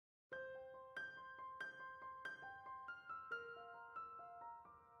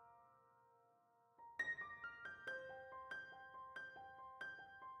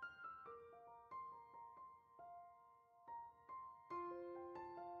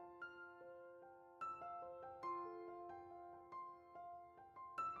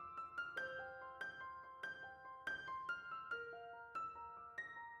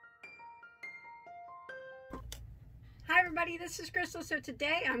Hi everybody, this is Crystal. So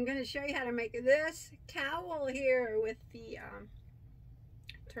today I'm going to show you how to make this cowl here with the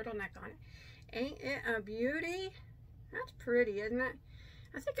turtleneck on it. Ain't it a beauty? That's pretty, isn't it?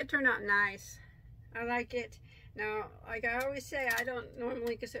 I think it turned out nice. I like it. Now, like I always say, I don't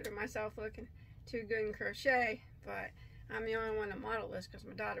normally consider myself looking too good in crochet, but I'm the only one to model this because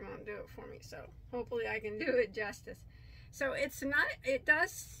my daughter won't do it for me. So hopefully I can do it justice. So it's not, it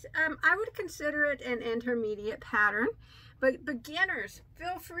does, I would consider it an intermediate pattern, but beginners,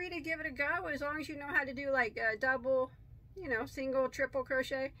 feel free to give it a go as long as you know how to do like a double, you know, single, triple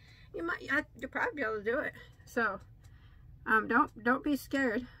crochet. You'll probably be able to do it. So don't be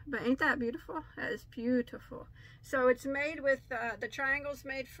scared, but ain't that beautiful? That is beautiful. So it's made with the triangles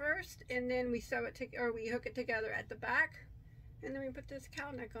made first, and then we sew it or we hook it together at the back, and then we put this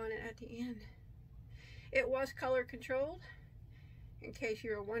cowl neck on it at the end. It was color controlled, in case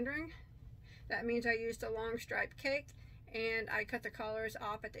you were wondering. That means I used a long striped cake, and I cut the colors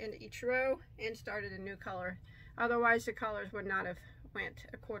off at the end of each row and started a new color. Otherwise the colors would not have went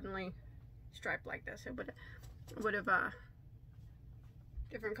accordingly striped like this. It would have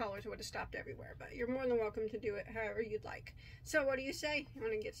different colors would have stopped everywhere, but you're more than welcome to do it however you'd like. So what do you say? You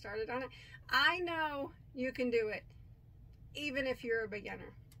want to get started on it? I know you can do it even if you're a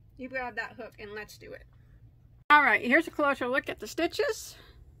beginner. You grab that hook and let's do it. All right, here's a closer look at the stitches.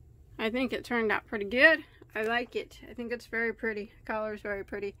 I think it turned out pretty good. I like it. I think it's very pretty. The color is very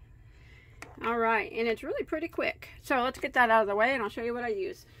pretty. All right, and it's really pretty quick. So let's get that out of the way and I'll show you what I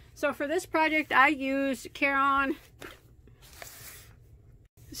use. So for this project, I used Caron.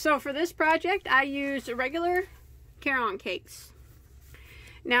 So for this project, I used regular Caron cakes.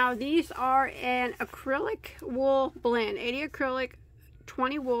 Now these are an acrylic wool blend, 80 acrylic,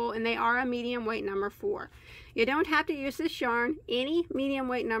 20 wool, and they are a medium weight number 4. You don't have to use this yarn. Any medium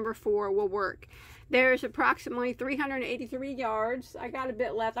weight number 4 will work. There's approximately 383 yards. I got a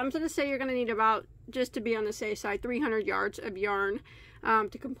bit left. I'm going to say you're going to need about, just to be on the safe side, 300 yards of yarn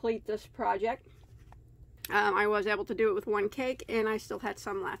to complete this project. I was able to do it with one cake, and I still had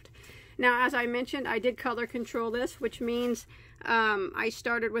some left. Now, as I mentioned, I did color control this, which means I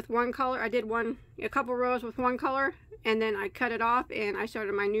started with one color. I did a couple rows with one color, and then I cut it off, and I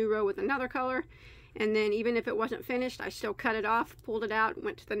started my new row with another color. And then even if it wasn't finished, I still cut it off, pulled it out,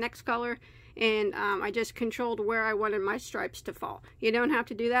 went to the next color, and I just controlled where I wanted my stripes to fall. You don't have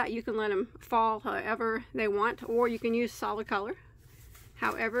to do that. You can let them fall however they want, or you can use solid color,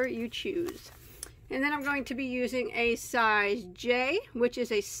 however you choose. And then I'm going to be using a size J, which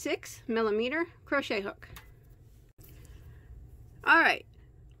is a 6mm crochet hook. All right,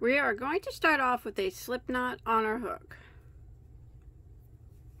 we are going to start off with a slip knot on our hook.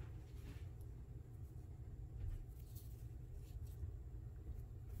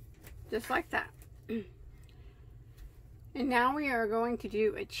 Just like that. And now we are going to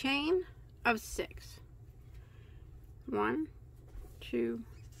do a chain of 6. 1, 2,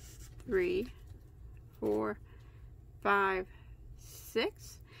 3, 4, 5,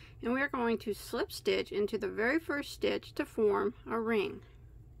 6. And we are going to slip stitch into the very first stitch to form a ring.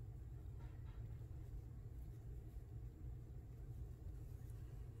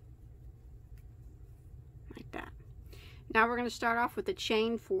 Like that. Now we're going to start off with the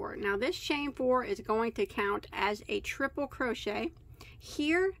chain 4. Now this chain 4 is going to count as a triple crochet.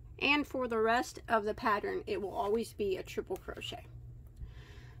 Here and for the rest of the pattern, it will always be a triple crochet.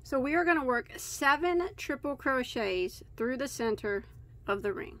 So we are going to work 7 triple crochets through the center of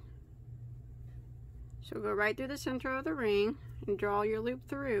the ring. So go right through the center of the ring and draw your loop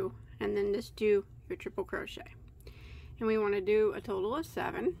through, and then just do your triple crochet. And we want to do a total of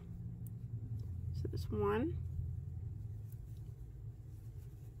 7. So this 1,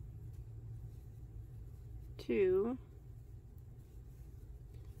 2,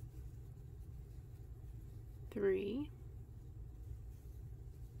 3,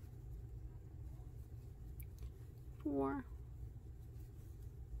 4,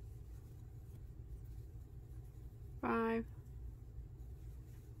 5,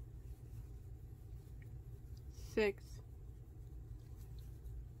 6,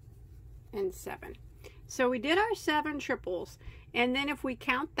 and 7. So we did our 7 triples, and then if we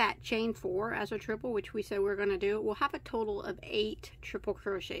count that chain 4 as a triple, which we said we're going to do, we'll have a total of 8 triple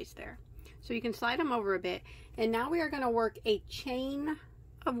crochets there. So you can slide them over a bit, and now we are going to work a chain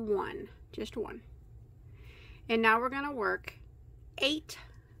of 1, just 1. And now we're going to work 8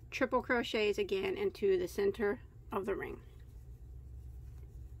 triple crochets again into the center of the ring.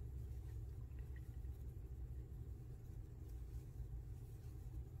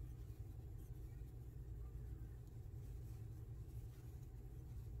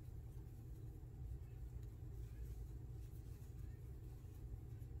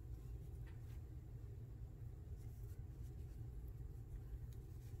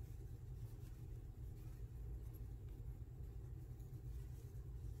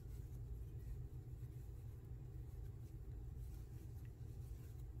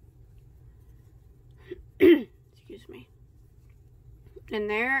 excuse me. And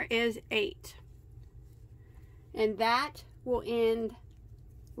there is 8. And that will end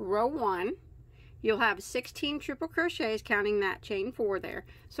row 1. You'll have 16 triple crochets, counting that chain 4 there.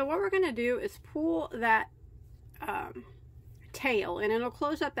 So what we're going to do is pull that tail, and it'll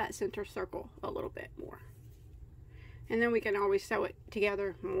close up that center circle a little bit more. And then we can always sew it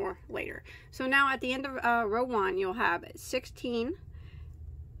together more later. So now at the end of row 1, you'll have 16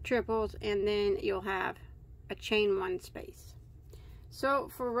 triples, and then you'll have a chain 1 space. So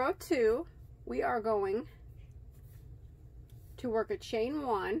for row 2, we are going to work a chain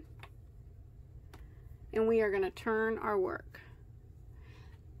 1, and we are going to turn our work.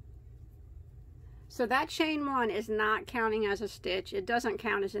 So that chain 1 is not counting as a stitch. It doesn't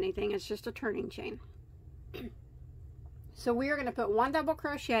count as anything. It's just a turning chain. So we are going to put 1 double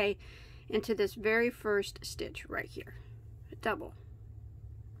crochet into this very first stitch right here. A double.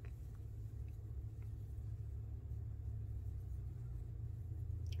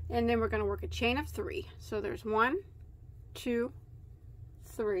 And then we're going to work a chain of 3. So there's 1, 2,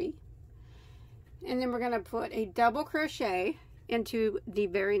 3. And then we're going to put a double crochet into the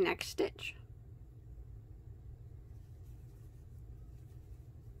very next stitch.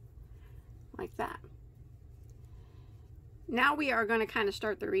 Like that. Now we are going to kind of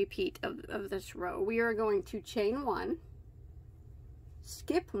start the repeat of this row. We are going to chain 1,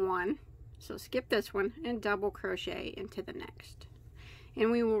 skip 1, so skip this one, and double crochet into the next.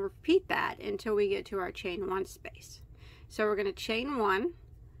 And we will repeat that until we get to our chain 1 space. So we're going to chain 1,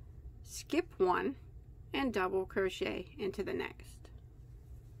 skip 1, and double crochet into the next.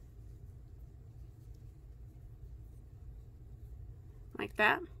 Like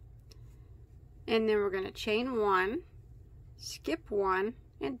that. And then we're going to chain 1, skip 1,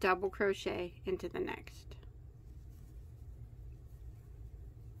 and double crochet into the next.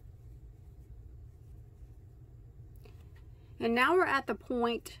 And now we're at the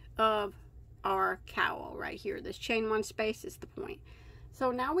point of our cowl right here. This chain 1 space is the point. So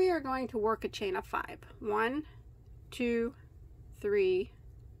now we are going to work a chain of 5. 1, 2, 3,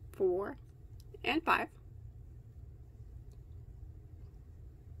 4, and 5.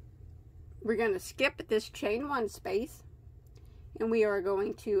 We're going to skip this chain 1 space, and we are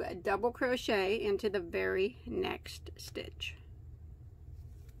going to double crochet into the very next stitch.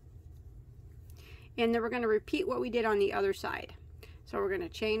 And then we're going to repeat what we did on the other side. So we're going to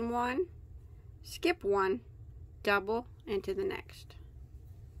chain 1, skip 1, double into the next.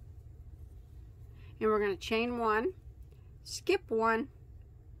 And we're going to chain 1, skip 1,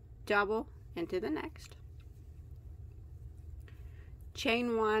 double into the next.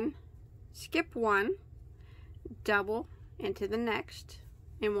 Chain 1, skip 1, double into the next,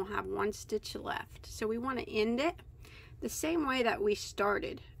 and we'll have 1 stitch left. So we want to end it the same way that we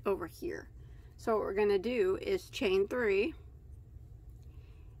started over here. So what we're going to do is chain 3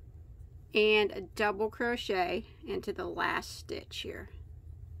 and a double crochet into the last stitch here.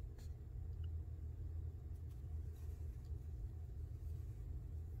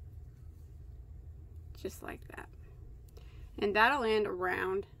 Just like that. And that'll end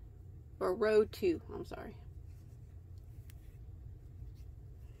around, or row 2, I'm sorry.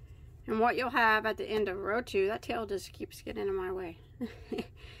 And what you'll have at the end of row 2, that tail just keeps getting in my way.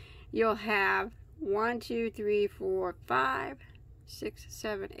 You'll have 1, 2, 3, 4, 5, 6,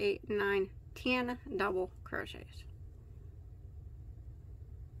 7, 8, 9, 10 double crochets.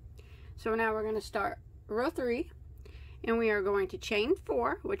 So now we're going to start row 3, and we are going to chain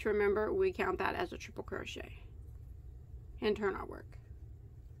 4, which remember we count that as a triple crochet, and turn our work.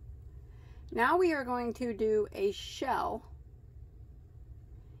 Now we are going to do a shell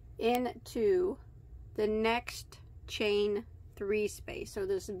into the next chain 3 space. So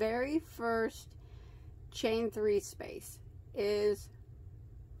this very first chain 3 space is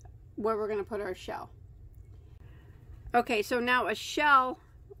where we're going to put our shell. Okay, so now a shell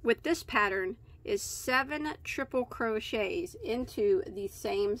with this pattern is 7 triple crochets into the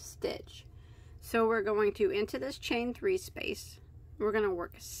same stitch. So we're going to, into this chain 3 space, we're going to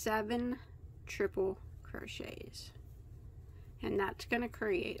work 7 triple crochets, and that's going to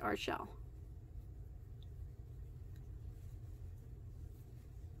create our shell.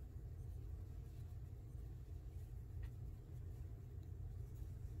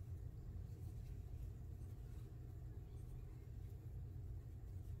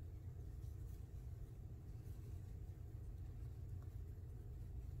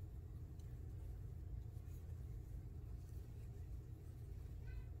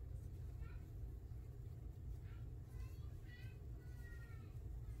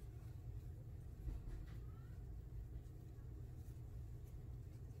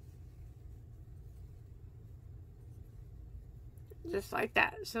 just like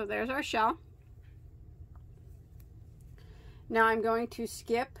that. So there's our shell. Now I'm going to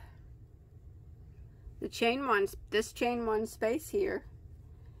skip the chain one, this chain one space here,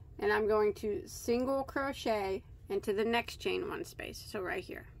 and I'm going to single crochet into the next chain one space, so right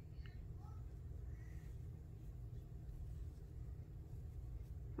here.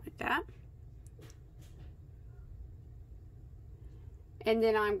 Like that. And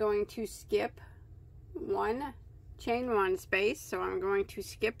then I'm going to skip one chain one space, so I'm going to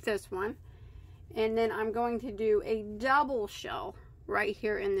skip this one, and then I'm going to do a double shell right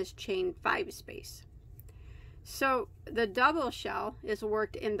here in this chain 5 space. So the double shell is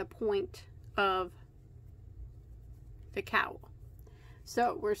worked in the point of the cowl.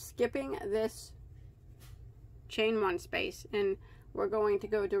 So we're skipping this chain 1 space and we're going to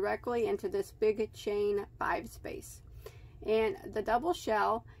go directly into this big chain 5 space. And the double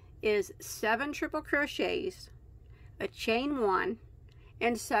shell is 7 triple crochets, a chain 1,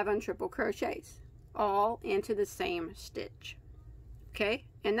 and 7 triple crochets, all into the same stitch. Okay,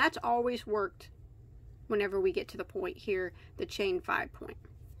 and that's always worked whenever we get to the point here, the chain 5 point.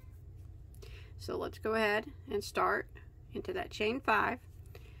 So let's go ahead and start into that chain 5,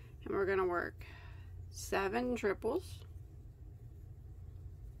 and we're going to work 7 triples,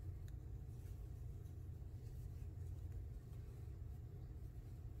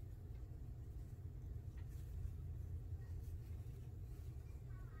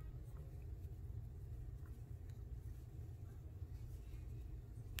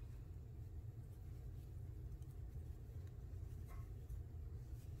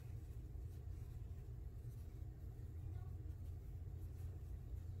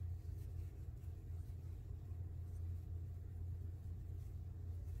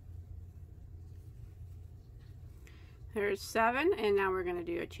 there's 7, and now we're going to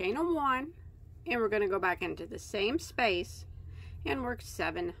do a chain of 1, and we're going to go back into the same space and work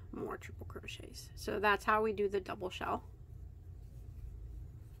 7 more triple crochets. So that's how we do the double shell.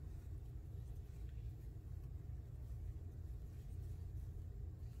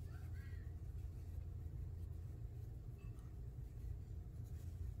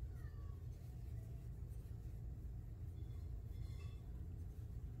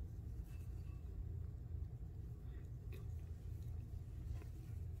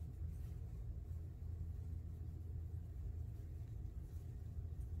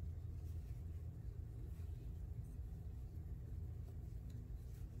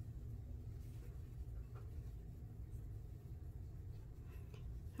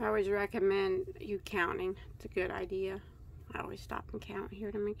 I always recommend you counting. It's a good idea. I always stop and count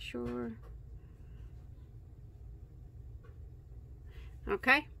here to make sure.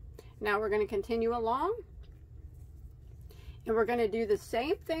 Okay, now we're going to continue along. And we're going to do the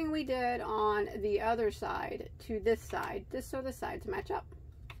same thing we did on the other side to this side, just so the sides match up.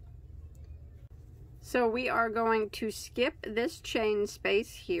 So we are going to skip this chain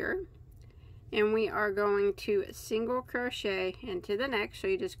space here. And we are going to single crochet into the next, so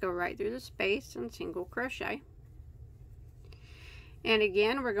you just go right through the space and single crochet. And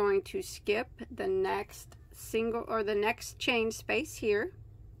again, we're going to skip the next single or the next chain space here.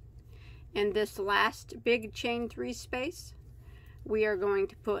 And this last big chain 3 space, we are going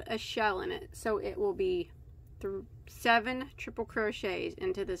to put a shell in it. So it will be 7 triple crochets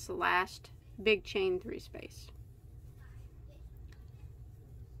into this last big chain 3 space.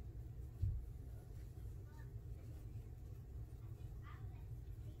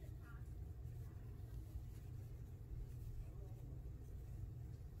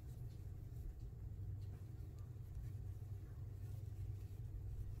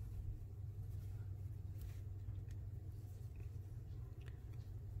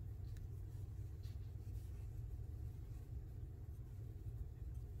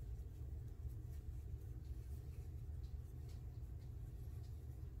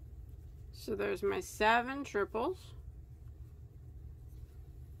 So there's my 7 triples.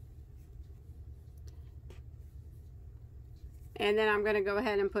 And then I'm going to go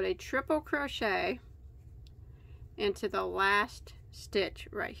ahead and put a triple crochet into the last stitch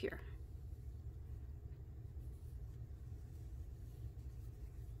right here.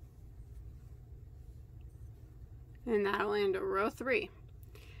 And that'll end row 3.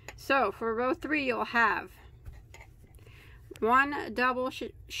 So for row 3, you'll have 1 double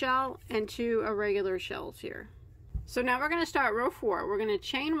shell and 2 irregular shells here. So now we're going to start row 4. We're going to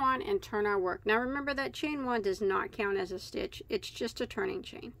chain 1 and turn our work. Now remember that chain 1 does not count as a stitch. It's just a turning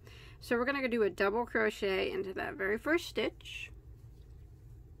chain. So we're going to do a double crochet into that very first stitch.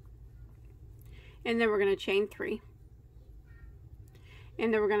 And then we're going to chain 3.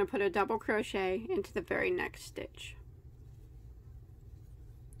 And then we're going to put a double crochet into the very next stitch.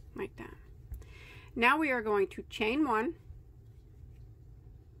 like that. Now we are going to chain 1,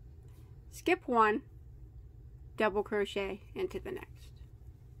 skip 1, double crochet into the next.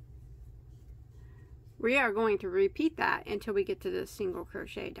 We are going to repeat that until we get to the single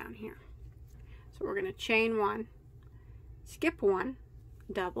crochet down here. So we're going to chain 1, skip 1,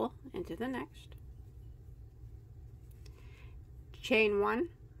 double into the next, chain 1,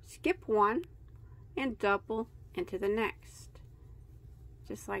 skip 1, and double into the next,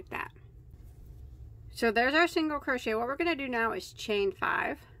 just like that. So there's our single crochet. What we're going to do now is chain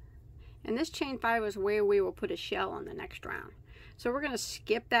 5, and this chain 5 is where we will put a shell on the next round. So we're going to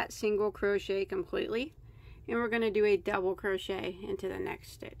skip that single crochet completely, and we're going to do a double crochet into the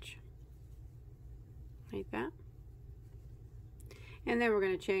next stitch, like that. And then we're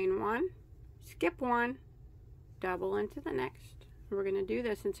going to chain 1, skip 1, double into the next. We're going to do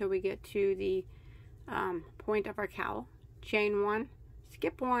this until we get to the point of our cowl. Chain 1,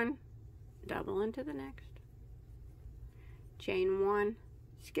 skip 1, double into the next. Chain 1,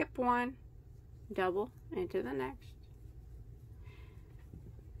 skip 1, double into the next.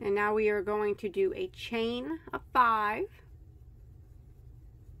 And now we are going to do a chain of 5,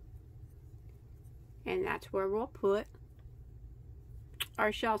 and that's where we'll put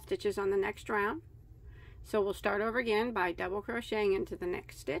our shell stitches on the next round. So we'll start over again by double crocheting into the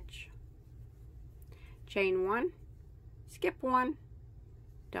next stitch, chain 1, skip 1,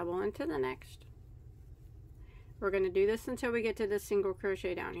 double into the next. We're going to do this until we get to the single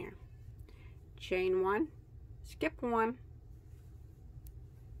crochet down here. Chain 1, skip 1,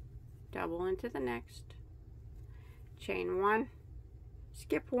 double into the next, chain 1,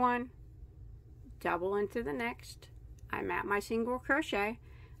 skip 1, double into the next. I'm at my single crochet.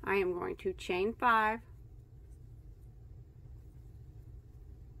 I am going to chain 5.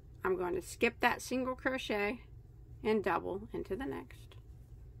 I'm going to skip that single crochet and double into the next.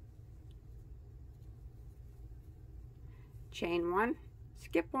 Chain 1,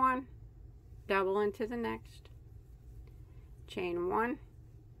 skip 1, double into the next. Chain 1,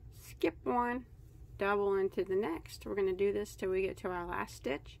 skip 1, double into the next. We're going to do this till we get to our last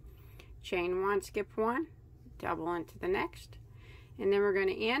stitch. Chain 1, skip 1, double into the next, and then we're going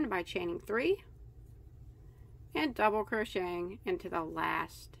to end by chaining 3 and double crocheting into the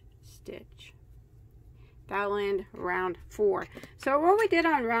last stitch. That'll end round 4. So what we did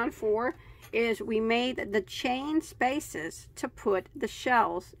on round 4 is we made the chain spaces to put the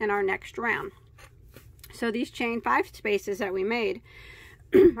shells in our next round. So these chain 5 spaces that we made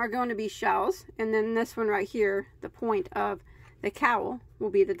are going to be shells, and then this one right here, the point of the cowl, will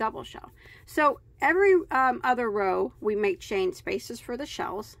be the double shell. So every other row we make chain spaces for the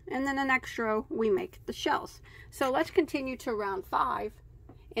shells, and then the next row we make the shells. So let's continue to round 5,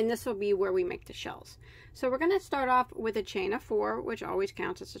 and this will be where we make the shells. So we're going to start off with a chain of 4, which always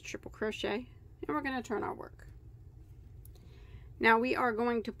counts as a triple crochet, and we're going to turn our work. Now we are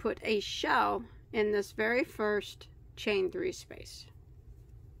going to put a shell in this very first chain 3 space.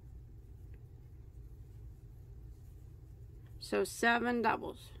 So 7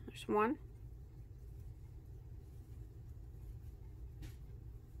 doubles. There's 1,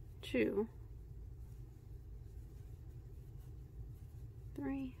 2,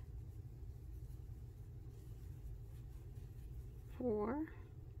 3, 4,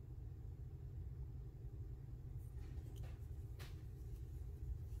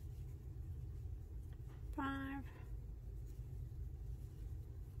 5,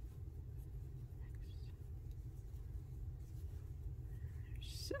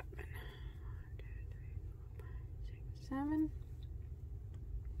 7. 7.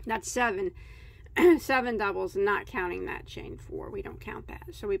 That's 7. 7 doubles, not counting that chain 4. We don't count that.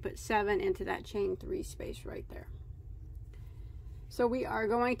 So we put 7 into that chain 3 space right there. So we are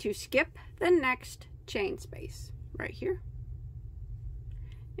going to skip the next chain space right here.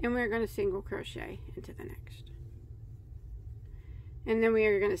 And we're going to single crochet into the next. And then we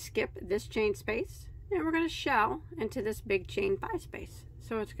are going to skip this chain space, and we're going to shell into this big chain 5 space.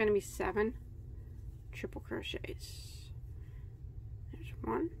 So it's going to be 7 triple crochets. There's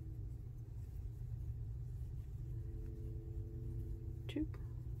 1, 2,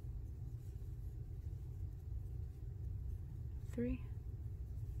 3,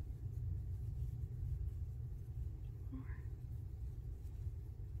 4,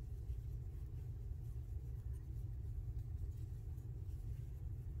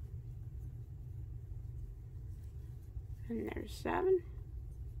 5, and there's 7.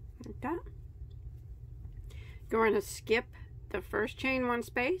 Like that. You're going to skip the first chain 1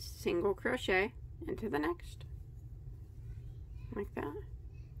 space, single crochet into the next, like that.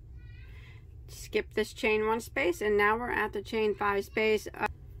 Skip this chain 1 space, and now we're at the chain 5 space.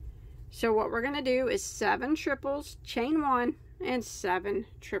 So what we're going to do is 7 triples, chain 1, and 7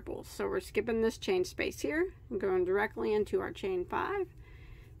 triples. So we're skipping this chain space here and going directly into our chain 5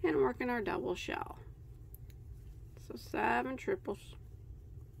 and working our double shell. So 7 triples.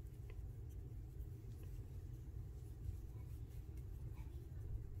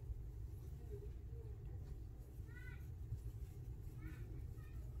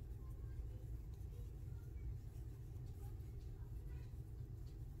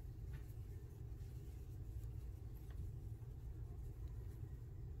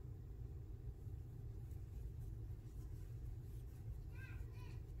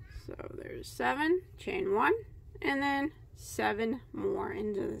 So there's 7, chain 1, and then 7 more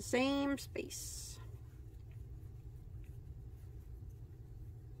into the same space.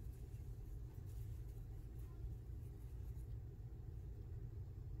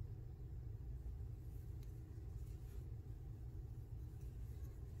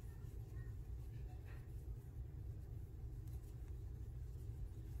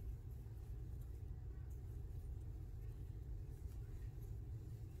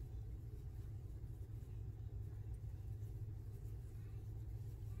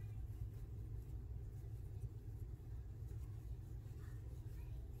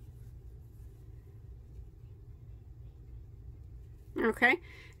 Okay,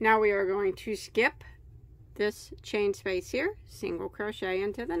 now we are going to skip this chain space here, single crochet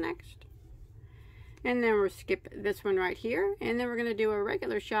into the next, and then we'll skip this one right here, and then we're going to do a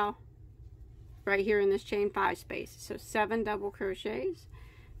regular shell right here in this chain 5 space. So 7 double crochets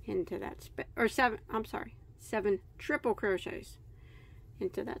into that space, or 7 triple crochets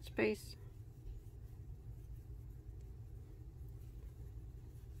into that space.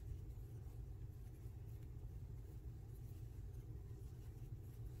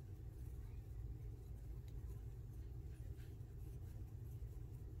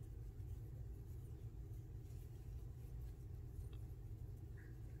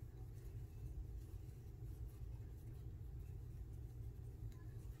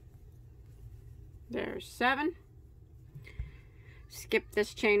 There's 7. Skip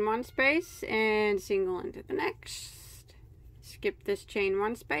this chain 1 space and single into the next. Skip this chain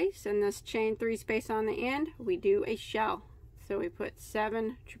 1 space and this chain 3 space on the end. We do a shell. So we put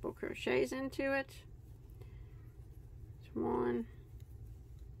 7 triple crochets into it. It's 1.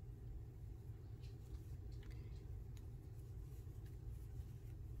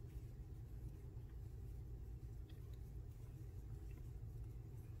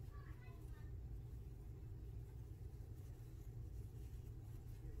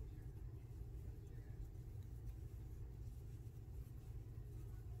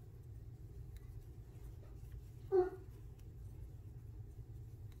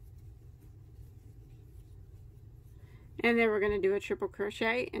 And then we're going to do a triple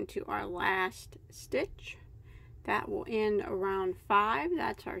crochet into our last stitch. That will end around 5.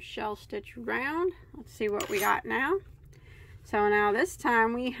 That's our shell stitch round. Let's see what we got now. So now this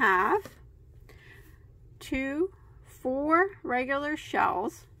time we have 4 regular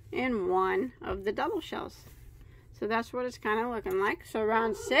shells and 1 of the double shells. So that's what it's kind of looking like. So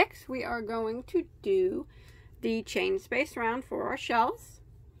round 6 we are going to do the chain space round for our shells.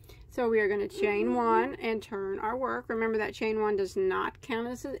 So we are going to chain 1 and turn our work. Remember that chain 1 does not count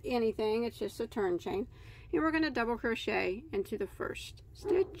as anything, it's just a turn chain. And we're going to double crochet into the first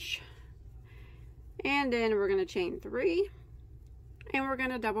stitch. And then we're going to chain 3. And we're going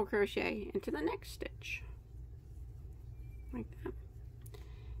to double crochet into the next stitch. Like that.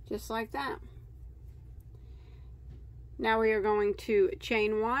 Just like that. Now we are going to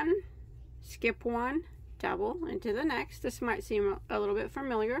chain 1, skip 1, double into the next. This might seem a little bit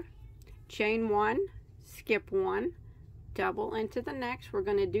familiar. Chain 1, skip 1, double into the next. We're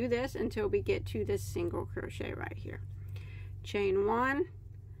going to do this until we get to this single crochet right here. Chain 1,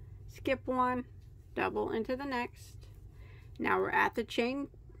 skip 1, double into the next. Now we're at the chain,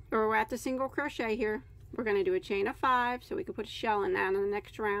 or we're at the single crochet here. We're going to do a chain of 5 so we can put a shell in that in the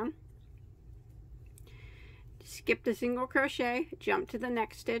next round. Skip the single crochet, jump to the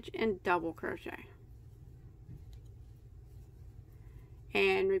next stitch, and double crochet.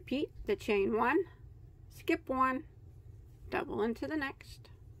 And repeat the chain 1, skip 1, double into the next.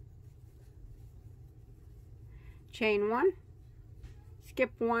 Chain 1,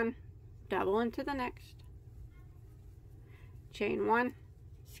 skip 1, double into the next. Chain 1,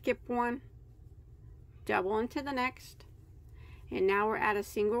 skip 1, double into the next. And now we're at a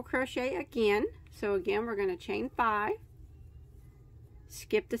single crochet again. So again, we're going to chain 5,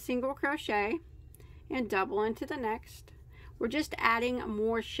 skip the single crochet, and double into the next. We're just adding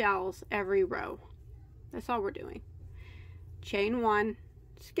more shells every row. That's all we're doing. Chain 1,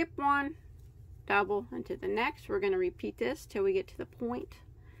 skip one, double into the next. We're going to repeat this till we get to the point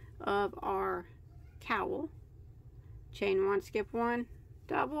of our cowl. Chain one, skip one,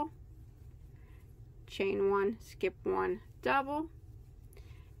 double, chain one, skip one, double.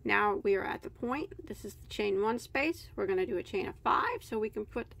 Now we are at the point. This is the chain one space. We're going to do a chain of 5 so we can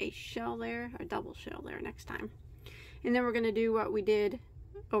put a shell there, a double shell there next time. And then we're going to do what we did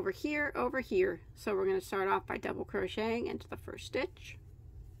over here, so we're going to start off by double crocheting into the first stitch,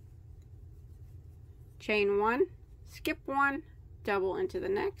 chain one, skip one, double into the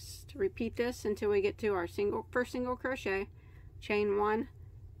next. Repeat this until we get to our first single crochet, chain one,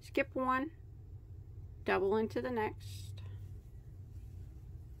 skip one, double into the next,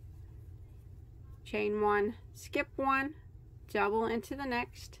 chain one, skip one, double into the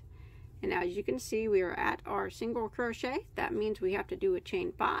next. And as you can see, we are at our single crochet. That means we have to do a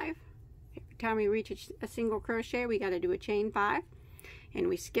chain 5. Every time we reach a single crochet, we got to do a chain 5, and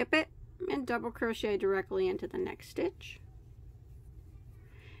we skip it and double crochet directly into the next stitch.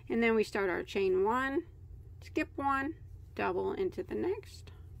 And then we start our chain 1, skip 1, double into the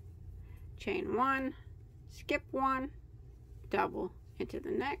next, chain 1, skip 1, double into the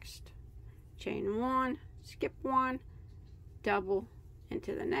next, chain 1, skip 1, double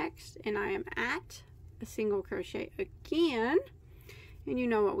into the next, and I am at a single crochet again. And you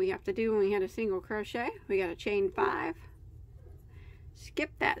know what we have to do when we had a single crochet. We got to chain 5,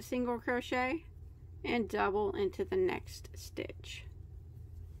 skip that single crochet, and double into the next stitch.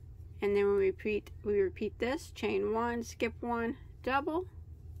 And then we repeat this, chain 1, skip 1, double,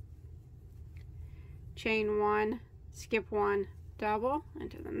 chain 1, skip 1, double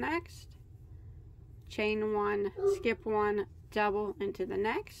into the next, chain 1, skip 1, double into the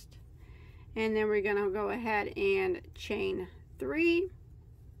next, and then we're going to go ahead and chain 3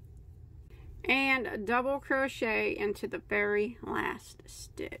 and double crochet into the very last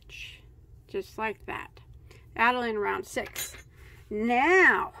stitch, just like that. That'll end round 6.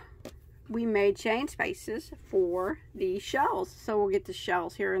 Now we made chain spaces for the shells, so we'll get the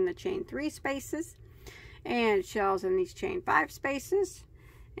shells here in the chain 3 spaces and shells in these chain 5 spaces,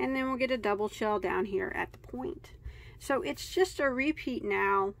 and then we'll get a double shell down here at the point. So it's just a repeat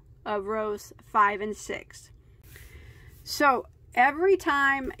now of rows 5 and 6. So every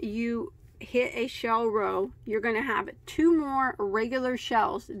time you hit a shell row, you're going to have 2 more regular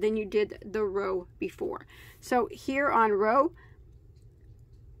shells than you did the row before. So here on row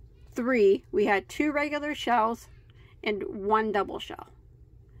 3, we had 2 regular shells and 1 double shell.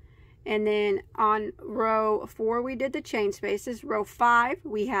 And then on row 4, we did the chain spaces. Row 5,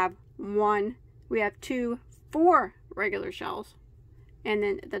 we have 2, 4 regular shells, and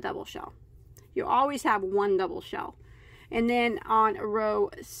then the double shell. You always have 1 double shell. And then on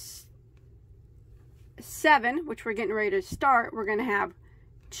row 7, which we're getting ready to start, we're going to have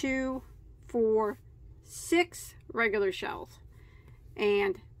 2, 4, 6 regular shells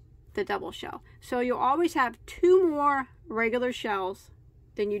and the double shell. So you'll always have 2 more regular shells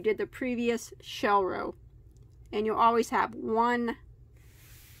than you did the previous shell row, and you'll always have 1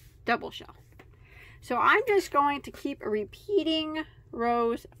 double shell. So I'm just going to keep repeating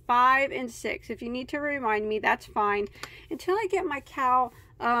rows 5 and 6. If you need to remind me, that's fine, until I get my cowl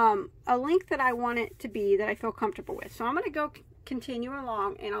a length that I want it to be, that I feel comfortable with. So I'm going to go continue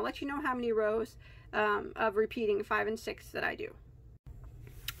along, and I'll let you know how many rows of repeating 5 and 6 that I do.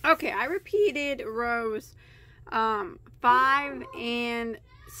 Okay, I repeated rows 5 and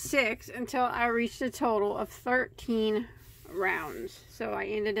 6 until I reached a total of 13 rounds. So I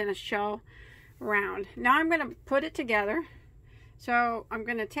ended in a shell round. Now I'm going to put it together. So I'm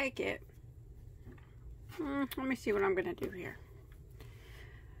going to take it. Let me see what I'm going to do here.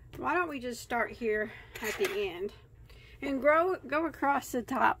 Why don't we just start here at the end and go across the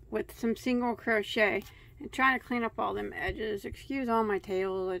top with some single crochet and try to clean up all them edges. Excuse all my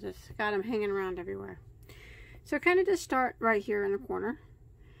tails, I just got them hanging around everywhere. So kind of just start right here in the corner.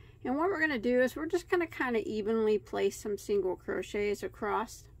 And what we're going to do is we're just going to kind of evenly place some single crochets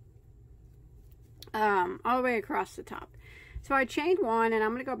across, all the way across the top. So I chained 1, and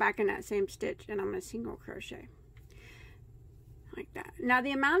I'm going to go back in that same stitch, and I'm going to single crochet like that. Now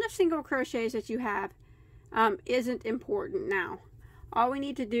the amount of single crochets that you have isn't important now. All we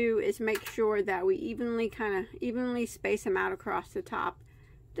need to do is make sure that we evenly space them out across the top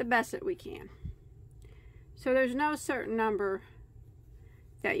the best that we can. So there's no certain number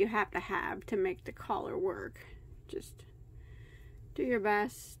that you have to make the collar work. Just do your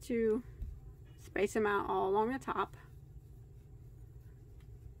best to space them out all along the top.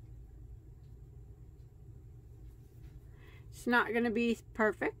 It's not going to be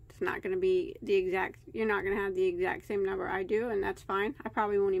perfect. It's not going to be the exact, you're not going to have the exact same number I do, and that's fine. I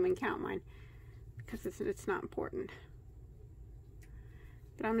probably won't even count mine because it's not important.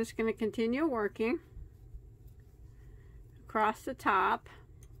 But I'm just going to continue working across the top,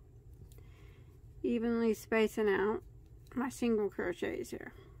 evenly spacing out my single crochets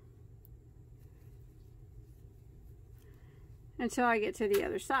here until I get to the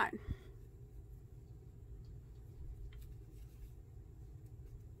other side.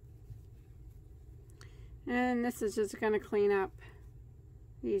 And this is just going to clean up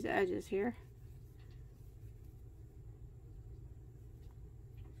these edges here.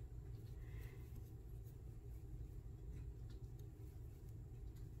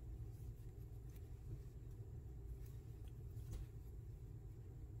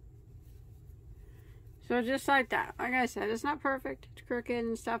 So just like that. Like I said, it's not perfect. It's crooked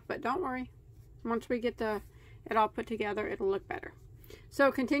and stuff, but don't worry. Once we get it all put together, it'll look better.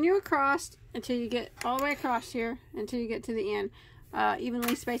 So continue across until you get all the way across here, until you get to the end,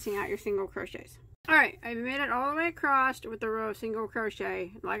 evenly spacing out your single crochets. Alright, I've made it all the way across with the row of single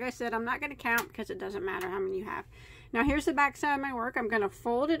crochet. Like I said, I'm not going to count because it doesn't matter how many you have. Now here's the back side of my work. I'm going to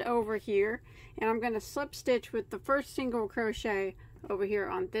fold it over here, and I'm going to slip stitch with the first single crochet over here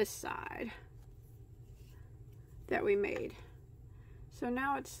on this side that we made. So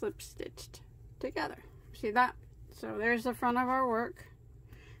now it's slip stitched together. See that? So there's the front of our work.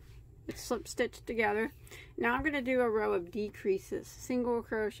 It's slip stitched together. Now I'm going to do a row of decreases, single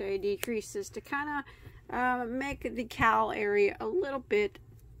crochet decreases, to kind of make the cowl area a little bit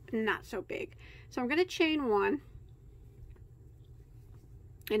not so big. So I'm going to chain one,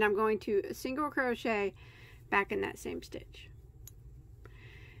 and I'm going to single crochet back in that same stitch.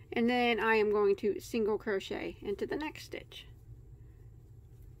 And then I am going to single crochet into the next stitch.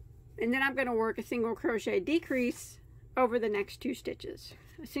 And then I'm going to work a single crochet decrease over the next 2 stitches.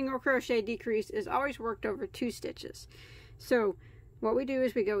 A single crochet decrease is always worked over 2 stitches. So what we do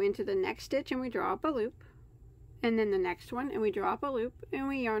is we go into the next stitch and we draw up a loop, and then the next one and we draw up a loop, and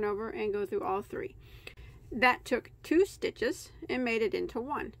we yarn over and go through all 3. That took 2 stitches and made it into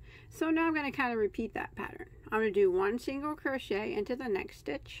 1. So now I'm going to kind of repeat that pattern. I'm going to do 1 single crochet into the next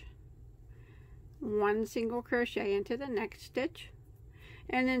stitch, 1 single crochet into the next stitch,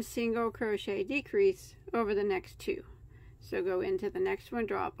 and then single crochet decrease over the next 2. So go into the next one,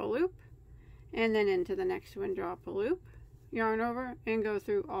 draw up a loop, and then into the next one, draw up a loop, yarn over, and go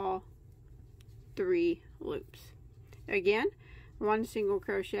through all 3 loops. Again, 1 single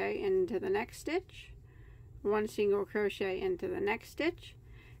crochet into the next stitch, 1 single crochet into the next stitch,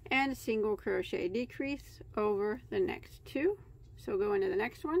 and single crochet decrease over the next 2. So go into the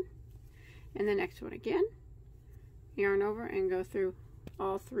next one, and the next one again, yarn over, and go through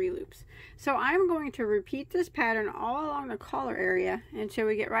all 3 loops. So I'm going to repeat this pattern all along the collar area until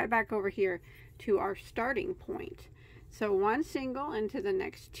we get right back over here to our starting point. So 1 single into the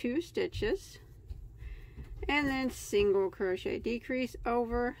next 2 stitches, and then single crochet decrease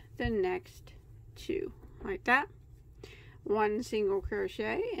over the next 2, like that. 1 single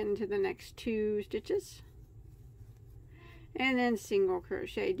crochet into the next 2 stitches, and then single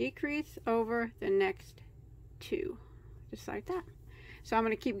crochet decrease over the next 2, just like that. So I'm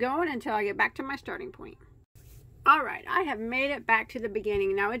going to keep going until I get back to my starting point. Alright, I have made it back to the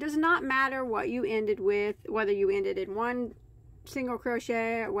beginning. Now it does not matter what you ended with, whether you ended in 1 single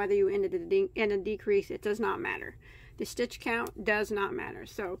crochet or whether you ended in a decrease. It does not matter. The stitch count does not matter.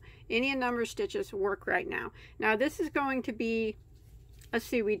 So any number of stitches work right now. Now this is going to be, let's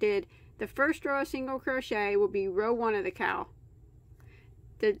see, we did the first row of single crochet will be row 1 of the cowl.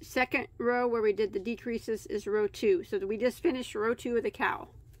 The second row where we did the decreases is row 2. So we just finished row 2 of the cowl.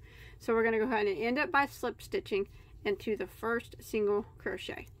 So we're going to go ahead and end up by slip stitching into the first single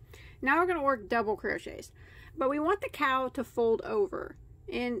crochet. Now we're going to work double crochets. But we want the cowl to fold over,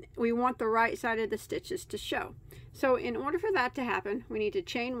 and we want the right side of the stitches to show. So in order for that to happen, we need to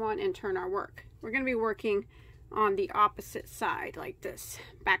chain 1 and turn our work. We're going to be working on the opposite side like this,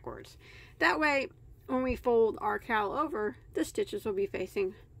 backwards. That way, when we fold our cowl over, the stitches will be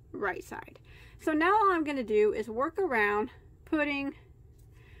facing right side. So now all I'm going to do is work around putting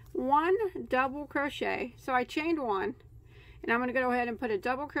 1 double crochet. So I chained 1, and I'm going to go ahead and put a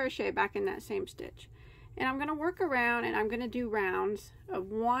double crochet back in that same stitch. And I'm going to work around, and I'm going to do rounds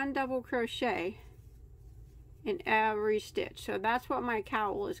of 1 double crochet in every stitch. So that's what my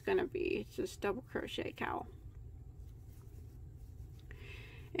cowl is going to be. It's this double crochet cowl.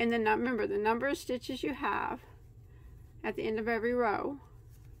 And then remember, the number of stitches you have at the end of every row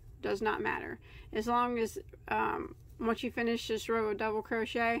does not matter. As long as once you finish this row of double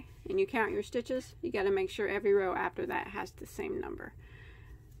crochet and you count your stitches, you got to make sure every row after that has the same number.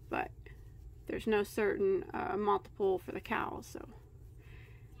 But there's no certain multiple for the cowl, so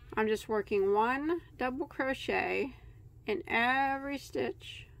I'm just working 1 double crochet in every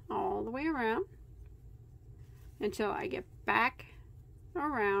stitch all the way around until I get back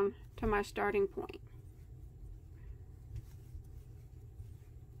around to my starting point.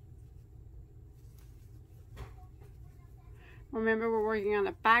 Remember, we're working on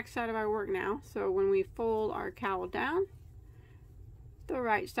the back side of our work now, so when we fold our cowl down, the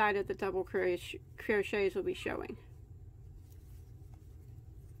right side of the double crochets will be showing.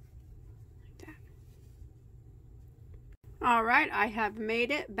 Like that. Alright, I have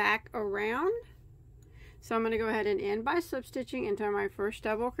made it back around. So I'm going to go ahead and end by slip stitching into my first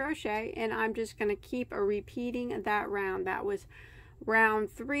double crochet, and I'm just going to keep repeating that round. That was round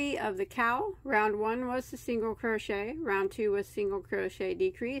 3 of the cowl. Round 1 was the single crochet. Round 2 was single crochet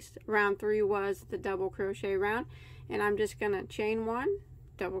decreased. Round 3 was the double crochet round. And I'm just going to chain 1,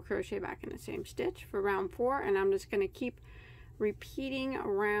 double crochet back in the same stitch for round 4. And I'm just going to keep repeating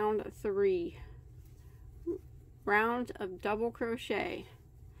round 3. Rounds of double crochet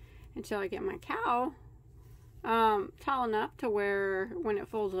until I get my cowl tall enough to where when it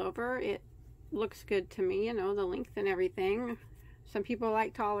folds over, it looks good to me, you know, the length and everything. Some people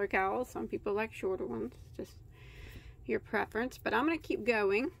like taller cowls, some people like shorter ones, just your preference. But I'm going to keep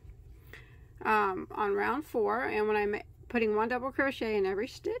going on round 4, and when I'm putting 1 double crochet in every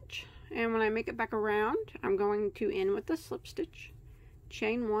stitch, and when I make it back around, I'm going to end with the slip stitch,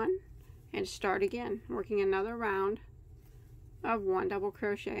 chain 1, and start again, working another round of 1 double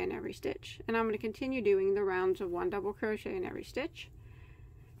crochet in every stitch. And I'm going to continue doing the rounds of 1 double crochet in every stitch,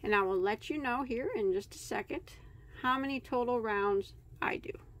 and I will let you know here in just a second how many total rounds I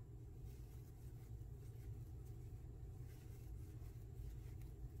do.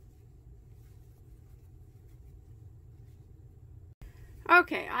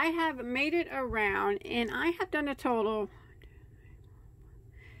 Okay, I have made it around, and I have done a total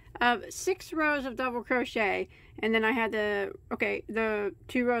of 6 rows of double crochet, and then I had the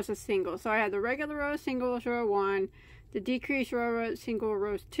 2 rows of single. So I had the regular row, singles row 1, the decreased row, single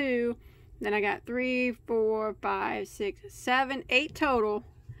rows 2, then I got 3, 4, 5, 6, 7, 8 total,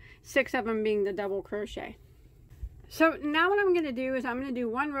 6 of them being the double crochet. So now what I'm going to do is I'm going to do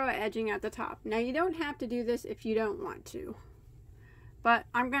 1 row of edging at the top. Now you don't have to do this if you don't want to, but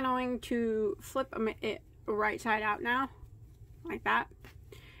I'm going to flip it right side out now, like that.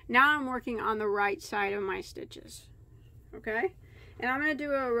 Now I'm working on the right side of my stitches, okay? And I'm going to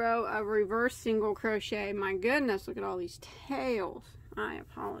do a row of reverse single crochet. My goodness, look at all these tails. I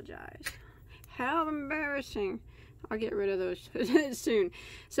apologize. How embarrassing. I'll get rid of those soon.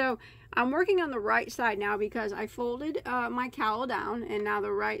 So I'm working on the right side now because I folded my cowl down, and now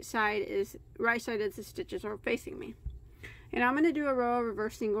the right side of the stitches are facing me. And I'm going to do a row of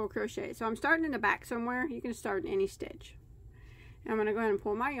reverse single crochet. So I'm starting in the back somewhere. You can start in any stitch. And I'm going to go ahead and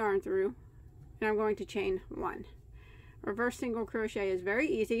pull my yarn through, and I'm going to chain 1. Reverse single crochet is very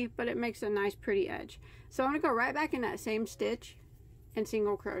easy, but it makes a nice pretty edge. So I'm going to go right back in that same stitch and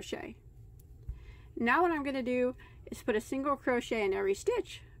single crochet. Now what I'm going to do is put a single crochet in every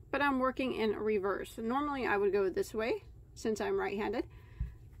stitch, but I'm working in reverse. Normally I would go this way since I'm right-handed,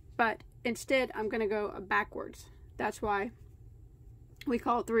 but instead I'm going to go backwards. That's why we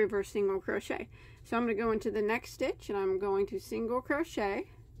call it the reverse single crochet. So I'm going to go into the next stitch, and I'm going to single crochet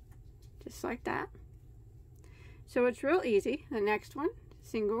just like that. So it's real easy. The next one,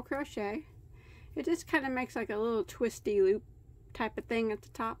 single crochet. It just kind of makes like a little twisty loop type of thing at the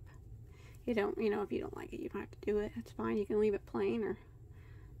top. If you don't like it, you don't have to do it. That's fine. You can leave it plain or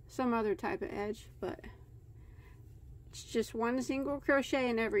some other type of edge, but it's just 1 single crochet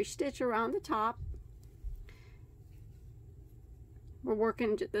in every stitch around the top. We're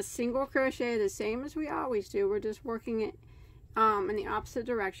working the single crochet the same as we always do. We're just working it in the opposite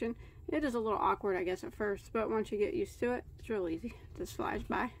direction. It is a little awkward, I guess, at first, but once you get used to it, it's real easy. It just flies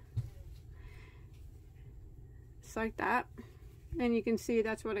by. Just like that. And you can see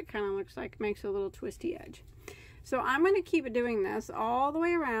that's what it kind of looks like. It makes a little twisty edge. So I'm going to keep doing this all the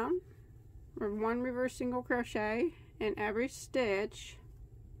way around. 1 reverse single crochet in every stitch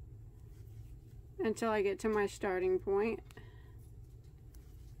until I get to my starting point.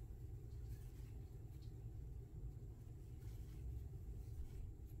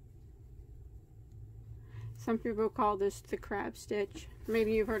 Some people call this the crab stitch.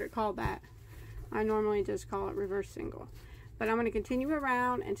 Maybe you've heard it called that. I normally just call it reverse single. But I'm going to continue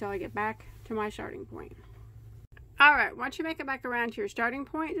around until I get back to my starting point. Alright, once you make it back around to your starting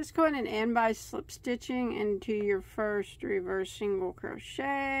point, just go ahead and end by slip stitching into your first reverse single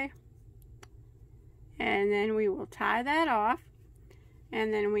crochet. And then we will tie that off.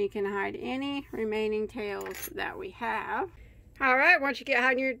 And then we can hide any remaining tails that we have. Alright, once you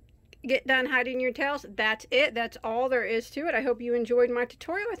get done hiding your tails, that's it. That's all there is to it. I hope you enjoyed my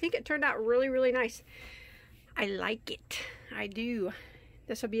tutorial. I think it turned out really, really nice. I like it. I do.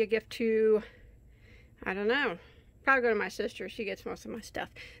 This will be a gift to, I don't know, probably go to my sister. She gets most of my stuff.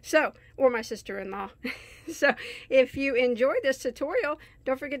 So, or my sister-in-law. So, if you enjoyed this tutorial,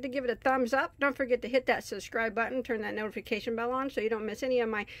 don't forget to give it a thumbs up. Don't forget to hit that subscribe button. Turn that notification bell on so you don't miss any of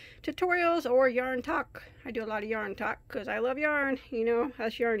my tutorials or yarn talk. I do a lot of yarn talk because I love yarn. You know,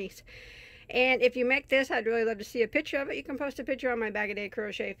 us yarnies. And if you make this, I'd really love to see a picture of it. You can post a picture on my Bagoday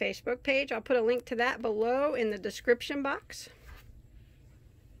Crochet Facebook page. I'll put a link to that below in the description box.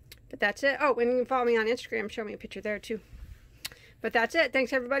 But that's it. Oh, and you can follow me on Instagram. Show me a picture there too. But that's it.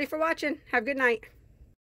 Thanks everybody for watching. Have a good night.